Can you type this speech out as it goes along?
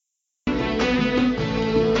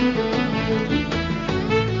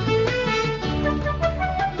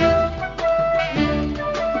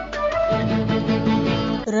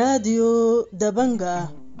دبنجا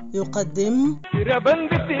يقدم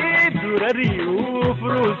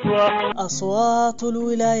أصوات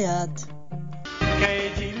الولايات.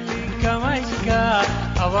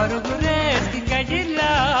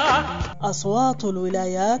 أصوات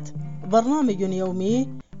الولايات برنامج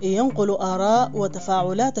يومي ينقل آراء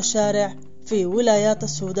وتفاعلات الشارع في ولايات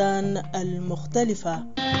السودان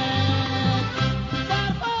المختلفة.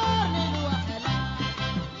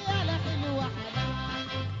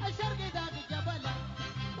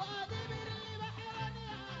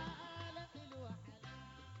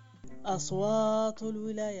 أصوات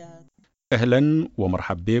الولايات. أهلا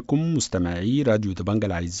ومرحبا بكم مستمعي راديو دبنجة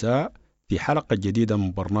الأعزاء في حلقة جديدة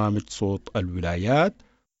من برنامج صوت الولايات،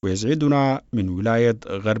 ويسعدنا من ولاية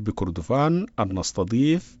غرب كردفان أن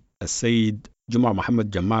نستضيف السيد جمع محمد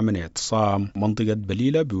جماع من اعتصام منطقة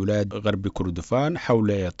بليلة بولاية غرب كردفان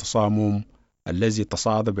حول التصامم الذي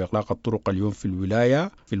تصاعد بإغلاق الطرق اليوم في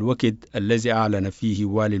الولاية في الوقت الذي أعلن فيه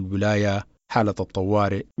والي الولاية حالة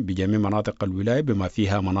الطوارئ بجميع مناطق الولاية بما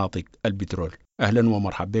فيها مناطق البترول. أهلا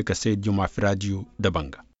ومرحبا بك السيد جمعة في راديو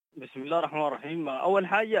دبنجة. بسم الله الرحمن الرحيم. أول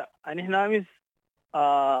حاجة احنا أمس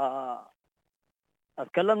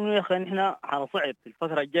أتكلم إنه يا أخي احنا حنصعد في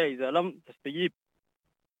الفترة الجاية إذا لم تستجيب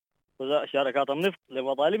شركات النفط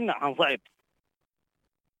لمطالبنا حنصعد.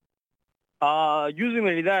 جزء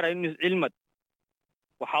من الإدارة إنه علمت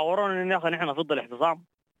وحاورونا إن يا أخي نحن ضد الاعتصام،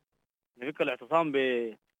 نفك الاعتصام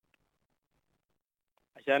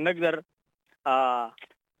عشان نقدر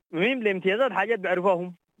مهم لامتيازات حاجات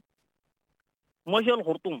بيعرفوهم. مش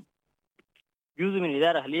الخرطوم جزء من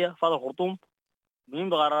الإدارة الأهلية فهذا الخرطوم مهم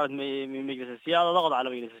بقرارات من مجلس السيادة، ضغط على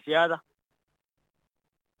مجلس السيادة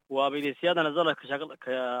ومجلس السيادة نزل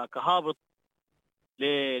كهابط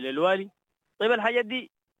للوالي. طيب الحاجات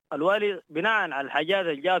دي الوالي بناء على الحاجات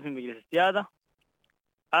اللي جاءت من مجلس السيادة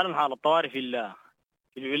أعلن حالة الطوارئ في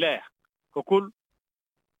الولاية ككل.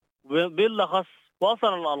 بالأخص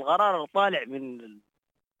وصل القرار الطالع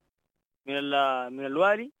من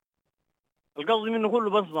الوالي القصد منه كله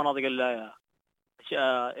بس مناطق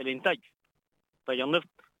الانتاج، انتاج النفط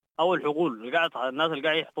او الحقول اللي قاعد الناس اللي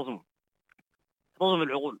قاعد يحتصموا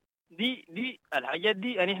الحقول دي الحاجات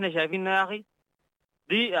دي يعني احنا شايفينها يا اخي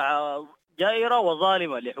دي جائرة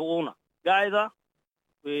وظالمة لحقوقنا، قاعدة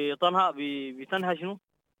بتنهى شنو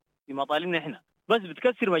بمطالبنا احنا، بس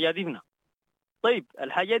بتكسر مجاديفنا. طيب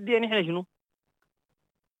الحاجات دي يعني احنا شنو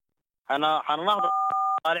حنناهض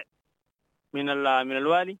طالع من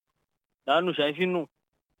الوالي لانه شايفينه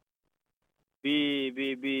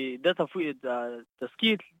ده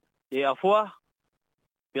تسكيت لأفواه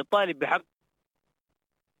بيطالب بحق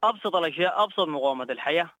أبسط الأشياء، أبسط مقاومة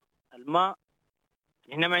الحياة، الماء.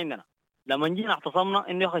 إحنا ما عندنا. لما جينا اعتصمنا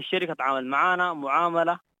إنه ياخذ الشركة تعامل معانا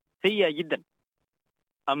معاملة سيئة جدا،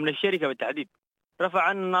 أمن الشركة بالتحديد رفع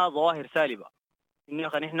عنا ظواهر سالبة، إنه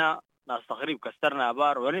ياخذ نحن ناس تخريب كسرنا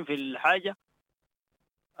آبار ولين في الحاجة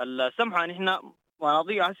السمحة. نحن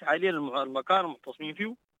مناطق هسه حاليا المكان المختصمين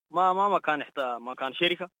فيه ما مكان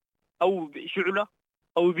شركة أو شعلة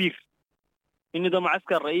أو بير، إنه ده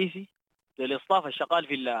معسكر رئيسي للإصلاف الشغال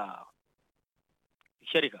في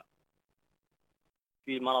الشركة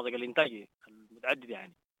في مناطق الإنتاج المتعددة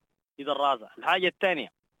يعني. إذا الرازة الحاجة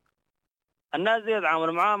الثانية الناس دي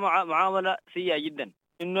يتعاملوا معاه معاملة سيئة جدا،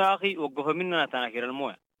 إنه يا أخي وقفوا مننا تناكر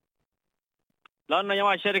المويه، لأن يا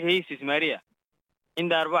جماعة الشركة هي استثمارية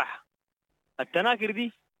عندها أرباح. التناكر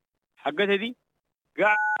دي حقتها دي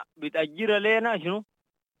قاعد بتأجرها لنا شنو؟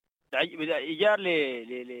 إيجار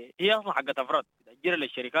هي أصلا حقت أفراد بتأجرها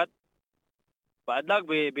للشركات. بعد ذاك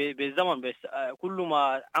بالزمن كل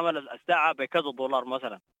ما عمل الساعة بكذا دولار،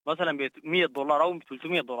 مثلا $100 أو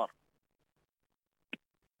 $300.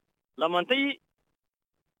 لما تيجي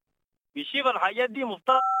بيشيف الحاجات دي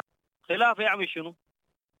مفترض خلاف يعمل شنو؟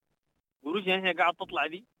 قروش يعني هي قاعد تطلع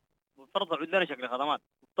دي مفترض تعود لنا شكل خدمات،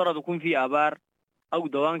 مفترض يكون في آبار أو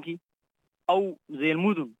دوانكي أو زي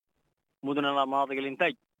مدن مناطق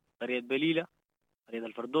الإنتاج، قرية بليلة، قرية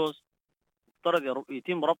الفردوس، مفترض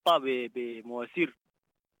يتم ربطها بمواسير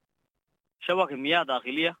شبكة مياه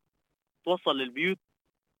داخلية توصل للبيوت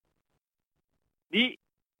دي.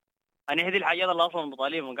 أنا هذه الحاجات اللي أصلا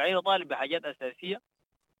مطالبة، قاعدين نطالب بحاجات أساسية،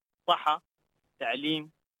 صحة،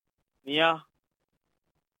 تعليم، مياه.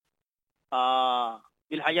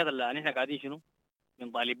 دي الحاجات اللي نحن قاعدين شنو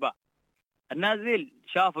بنطالب بها. الناس دي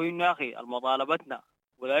شافوا إنه يا أخي المطالبتنا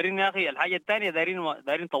ودارين يا أخي الحاجة الثانية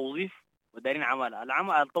دارين توظيف ودارين عمل.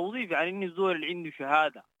 التوظيف يعني إن الزول اللي عنده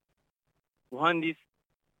شهادة مهندس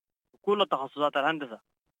وكل تخصصات الهندسة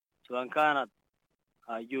سواء كانت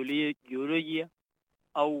جيولوجيا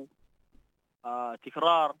أو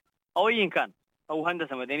تكرار أو أي كان أو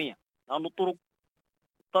هندسة مدنية، لأن الطرق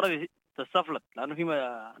افترض تستفلت، لانه في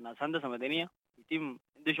ناس هندسه مدنيه يتم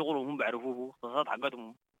ده شغلهم هم بيعرفوه اختصاصات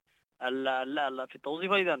حقتهم. لا في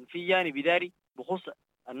التوظيف ايضا في جانب اداري بخص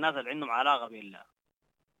الناس اللي عندهم علاقه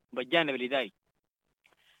بالجانب الاداري.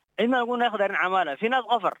 عندنا نقول ناخذ عماله في ناس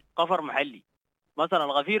غفر محلي، مثلا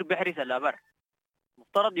الغفير بيحرس الابار،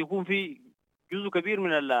 مفترض يكون في جزء كبير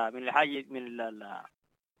من الحاجه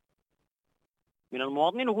من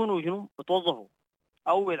المواطنين يكونوا شنو يتوظفوا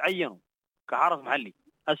او يتعينوا كحرس محلي.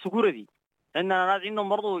 السكورتي عندنا ناس عندهم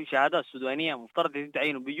برضه شهادات سودانيه مفترض يتم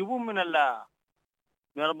تعيينهم، بيجيبوهم من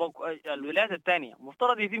الولايات الثانيه،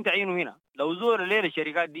 مفترض يتم تعيينه هنا. لو زور الليله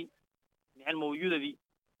الشركات دي يعني الموجوده دي،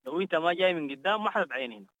 لو انت ما جاي من قدام ما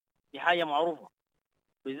حتتعين هنا، دي حاجه معروفه.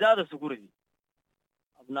 بالذات السكورتي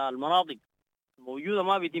ابناء المناطق الموجوده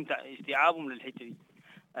ما بيتم استيعابهم للحته دي.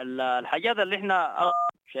 الحاجات اللي احنا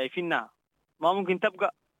شايفينها ما ممكن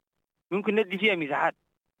تبقى، ممكن ندي فيها مساحات،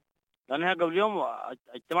 لان احنا قبل يوم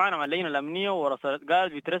اجتمعنا مع اللجنه الامنيه ورسلت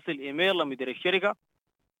قالت بترسل ايميل لمدير الشركه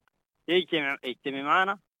يجتمع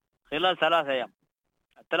معنا خلال 3 ايام.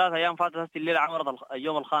 ال3 ايام فاتت الليله عمرت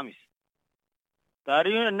اليوم الخامس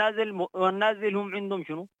تقريبا. النازل هم عندهم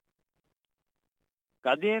شنو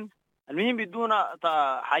قاعدين المهم بدون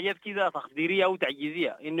حاجات كذا تخديريه او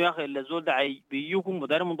تعجيزيه، انه يا اخي الزول ده بيجوكم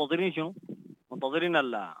ودايرين منتظرين شنو؟ منتظرين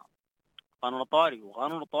قانون الطوارئ.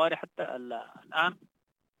 وقانون الطوارئ حتى الان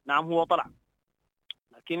نعم هو طلع،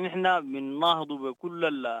 لكن احنا بنناهضه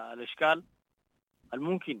بكل الاشكال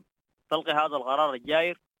الممكن تلقي هذا القرار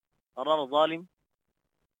الجائر، قرار ظالم.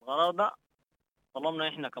 القرار ده ظلمنا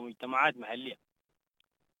احنا كمجتمعات محليه،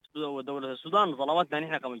 ودوله السودان ظلمتنا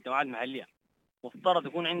نحن كمجتمعات محليه. مفترض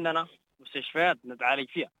يكون عندنا مستشفيات نتعالج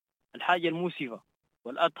فيها. الحاجه المؤسفه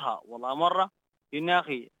والأتهى والأمرة إن يا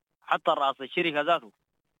أخي حتى رأس الشركة ذاته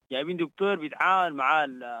جايبين دكتور بيتعامل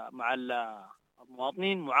مع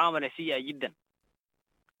المواطنين معاملة سيئة جدا.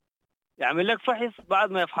 يعمل لك فحص،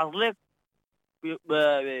 بعد ما يفحص لك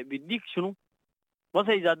بيديك شنو؟ بس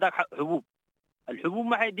إذا اداك حبوب، الحبوب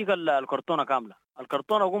ما حيديك الكرتونة كاملة.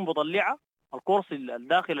 الكرتونة يقوم بطلعها القرص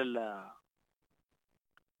الداخل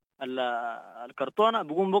الكرتونة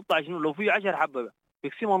بيقوم بيقطع شنو، لو في 10 حبة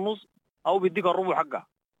بيقسمها النص، أو بيديك الربع حقها،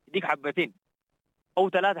 يديك حبتين أو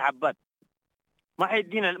 3 حبات. ما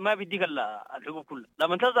حيدينا، ما بيديك الحبوب كلها.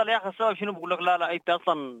 لما تسأل يا أخي السبب شنو، بقول لك لا أنت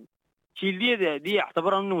أصلا شيل دي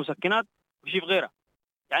اعتبرها إنه مسكنات وشيل غيرها.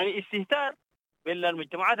 يعني استهتار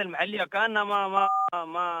بالمجتمعات المحلية كأنها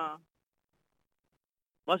ما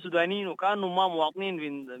ما سودانيين، وكأنهم ما مواطنين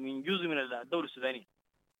من جزء من الدولة السودانية.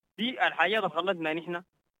 دي الحاجات اللي خلتنا نحن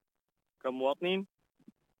كمواطنين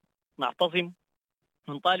نعتصم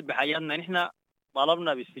ونطالب بحاجاتنا. نحن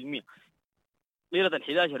طالبنا بالسلمية. ليلة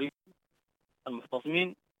 11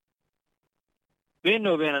 المعتصمين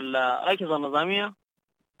بينه وبين الأجهزة النظامية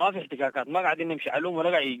ما في احتكاكات، ما قاعدين نمشي عليهم ولا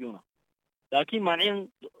قاعد يجونا، لكن مانعين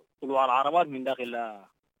طلوع العربات من داخل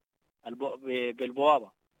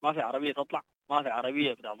بالبوابة. ما في عربية تطلع، ما في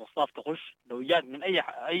عربية بتاع الصاف تخش، لو جات من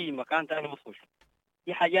أي مكان تاني ما تخش.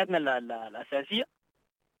 دي حاجاتنا الأساسية.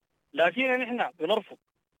 لكن نحن بنرفض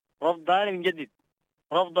رفض ثاني من جديد،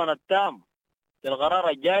 رفضنا التام للقرار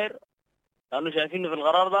الجائر، لأنه شايفين في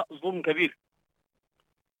القرار ده ظلم كبير.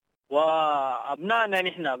 وأبنائنا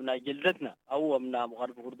نحن أبناء جلدتنا أو أبناء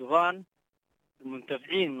بغرب كردفان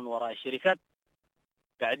المنتفعين من وراء الشركات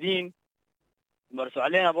قاعدين يمارسوا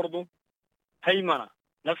علينا برضو هيمنة،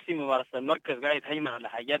 نفس ممارسة المركز قاعد هيمنة على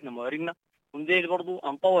حاجاتنا مواردنا، وندير برضو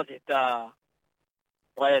أنطوت تحت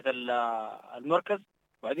راية المركز،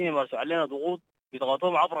 وبعدين يمارسوا علينا ضغوط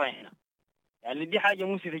بيضغطوهم عبرنا احنا. يعني دي حاجة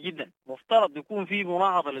مؤسفة جدا. مفترض يكون في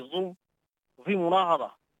مناهضة للظلم وفي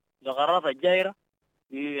مناهضة لقرارات الجائرة،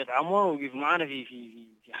 يتعاملوا ويقفوا معانا في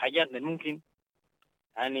حاجاتنا الممكن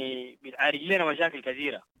يعني بتعالج لنا مشاكل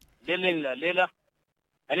كثيرة. الليلة اللي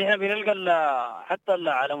احنا بنلقى حتى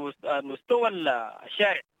على مستوى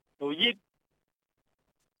الشارع لو جيت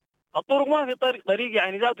الطرق ما في طريق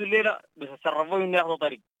يعني ذاته الليلة بيتصرفوا انه ياخذوا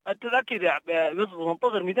طريق. انت تتأكد بس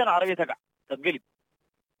تنتظر 200 عربية تقع تتقلب،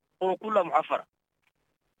 الطرق كلها محفرة.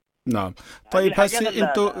 نعم. طيب هسه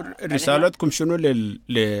انتوا رسالتكم شنو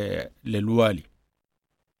للوالي؟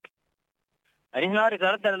 يعني احنا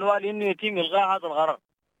رسالتنا للوالي انه يتم الغاء هذا القرار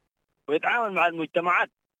ويتعامل مع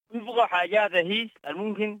المجتمعات ويبغى حاجات هي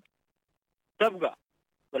الممكن تبقى،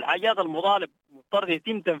 والحاجات المطالب مفترض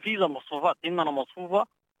يتم تنفيذ المصفوفات. عندنا مصفوفة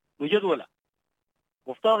مجدولة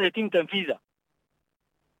مفترض يتم تنفيذها.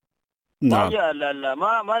 نعم.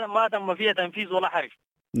 ما تم فيها تنفيذ ولا حرف.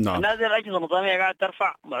 نعم. الناس الأجهزة النظامية قاعد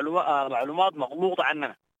ترفع معلومات مغلوطة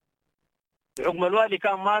عننا. بحكم الوالي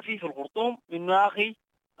كان ما في الخرطوم انه يا اخي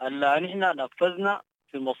نحن نفذنا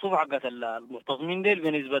في المصفوفة حقت المعتصمين ديل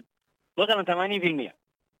بنسبة مثلا 80%.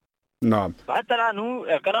 نعم. فحتى الآن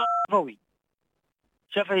هو كلام شفوي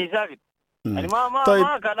شفهي ساكت يعني ما طيب.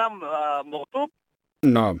 ما كلام مكتوب.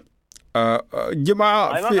 نعم.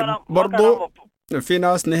 جماعة ما في كلام برضو مكتوب. في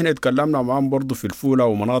ناس نحن تكلمنا معهم برضو في الفولة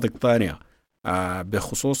ومناطق تانية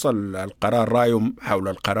بخصوص القرار، رأيهم حول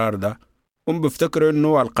القرار ده. هم بيفتكروا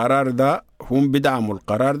انه القرار ده، هم بدعموا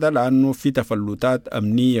القرار ده لانه في تفلتات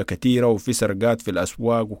امنية كثيرة وفي سرقات في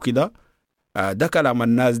الاسواق وكده. ده كلام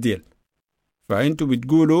الناس ديل. فانتوا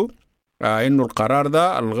بتقولوا انه القرار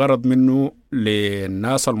ده الغرض منه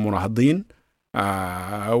للناس المناهضين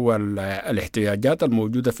او الاحتياجات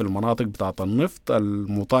الموجودة في المناطق بتاعت النفط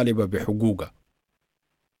المطالبة بحقوقها.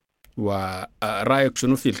 ورأيك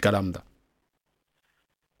شنو في الكلام ده؟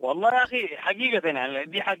 والله يا أخي حقيقة يعني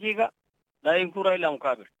دي حقيقة لا ينكرها إلا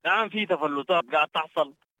مكابر. نعم في تفلتات قاعد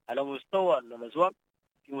تحصل على مستوى الأسواق،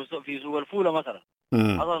 في سوق الفولة مثلا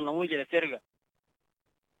حصل نموذج للسرقة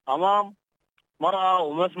أمام مرأة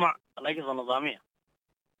ومسمع الأجهزة النظامية.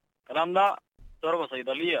 الكلام ده ضربة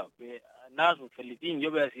صيدلية الناس متفلتين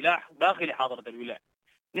جبهة سلاح داخل حاضرة الولاية.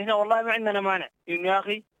 نحن والله ما عندنا مانع إنه يا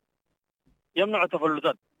أخي يمنع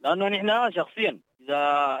التفلتات، لأنه نحن شخصيا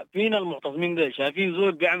إذا فينا المعتصمين ده شايفين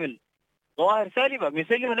زول بيعمل ظواهر سالبة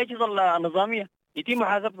بيسلم الأجهزة النظامية يتم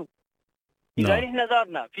محاسبته. إذا نحن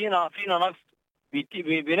ذاتنا فينا نقص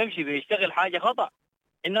بنمشي بيشتغل حاجة خطأ،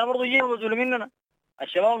 إننا برضو يجينا مسؤول مننا.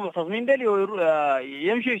 الشباب المعتصمين ده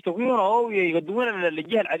يمشوا يشتكون أو يقدمون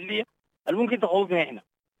للجهة العدلية الممكن تخوفنا إحنا.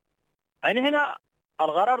 يعني هنا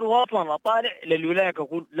القرار واصلا طالع للولاية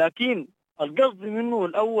ككل، لكن القصد منه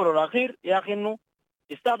الأول والأخير يا أخي إنه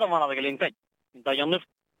يستخدم مناطق الإنتاج، إنتاج النفط،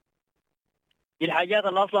 الحاجات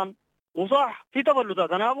اللي أصلا وصح في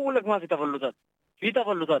تفلتات. أنا بقول لك ما في تفلتات، في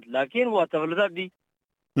تفلتات، لكن هو التفلتات دي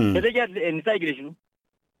كده جات النتائج لشنو؟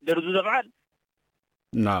 لردود أفعال.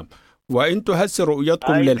 نعم. وانتوا هسه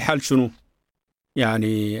رؤيتكم للحل شنو؟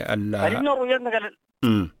 يعني نحن رؤيتنا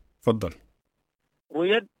تفضل.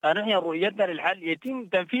 نحن رؤيتنا للحل يتم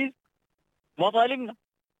تنفيذ مطالبنا.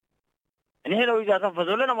 نحن لو إذا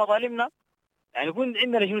تنفذوا لنا مطالبنا يعني يكون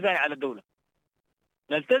عندنا شنو ثاني على الدولة،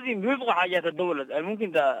 نلتزم بوفق حاجات الدولة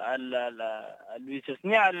الممكن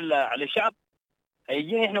الاستثناء على الشعب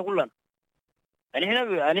هيجينا احنا كلنا.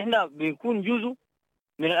 يعني احنا بنكون جزء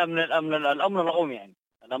من الامن القومي، يعني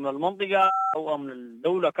الامن المنطقه او امن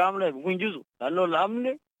الدوله كامله بيكون جزء، لانه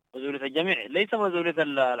الامن مسؤوليه الجميع ليس مسؤوليه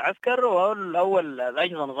العسكر او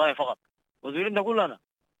الاجهزه النظاميه فقط، مسؤوليتنا كلنا.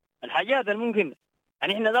 الحاجات الممكن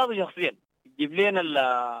يعني احنا ذاته شخصيا تجيب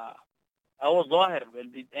لنا او الظواهر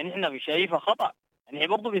يعني احنا شايفها خطا، يعني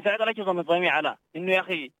برضه بيساعد الاجهزه النظاميه على انه يا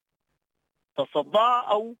اخي تصدى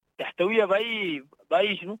او تحتويها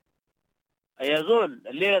باي شنو يا زول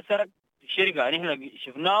الليله سرق في الشركه. يعني احنا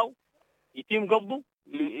شفناه يتم قبضه،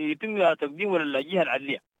 يتم تقديمه للجهه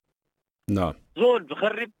العدليه. نعم. زول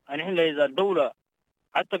بخرب، يعني احنا اذا الدوله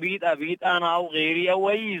حتى بقيت انا او غيري او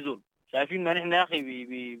اي زول شايفين ان احنا يا اخي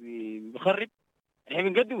بخرب، احنا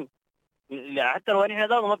بنقدمه حتى لو احنا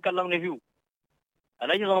ذاته ما تكلمنا فيه.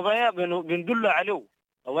 الاجهزه النظاميه بندل عليه،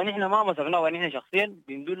 لو احنا ما مسكناه احنا شخصيا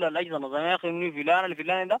بندل الاجهزه النظاميه يا اخي انه فلان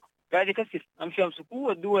الفلاني ده قاعد يكسر، امشي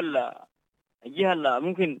امسكوه الدول الجهه اللي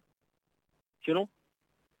ممكن شنو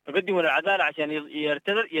تقدم للعداله عشان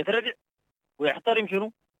يتردع ويحترم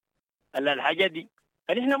شنو الحاجات دي.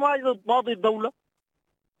 يعني احنا ما ضد الدوله،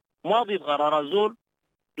 ما ضد قرارات زول،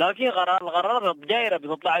 لكن القرارات الجايره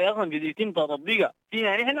بتطلع اصلا بيتم تطبيقها فينا.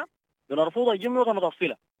 يعني احنا بنرفضها جمله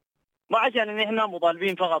متفصله، ما عشان ان احنا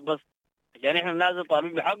مطالبين فقط بس عشان احنا نازل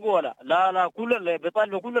طالبين بحقه، ولا لا كل اللي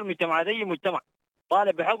بيطالبوا كل المجتمعات، اي مجتمع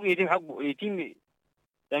طالب بحقه يتم حقه، يتم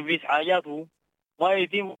تنفيذ حاجاته، ما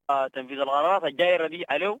يتم تنفيذ القرارات الجايره دي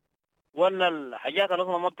عليه، ولا الحاجات اللي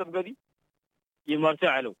اصلا ما بتبقى دي يمارسها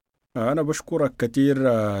عليه. أنا بشكرك كثير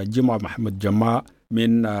جمعة محمد جماع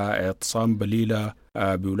من اعتصام بليلة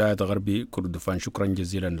بولاية غرب كردفان. شكرا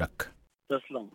جزيلا لك. تسلم.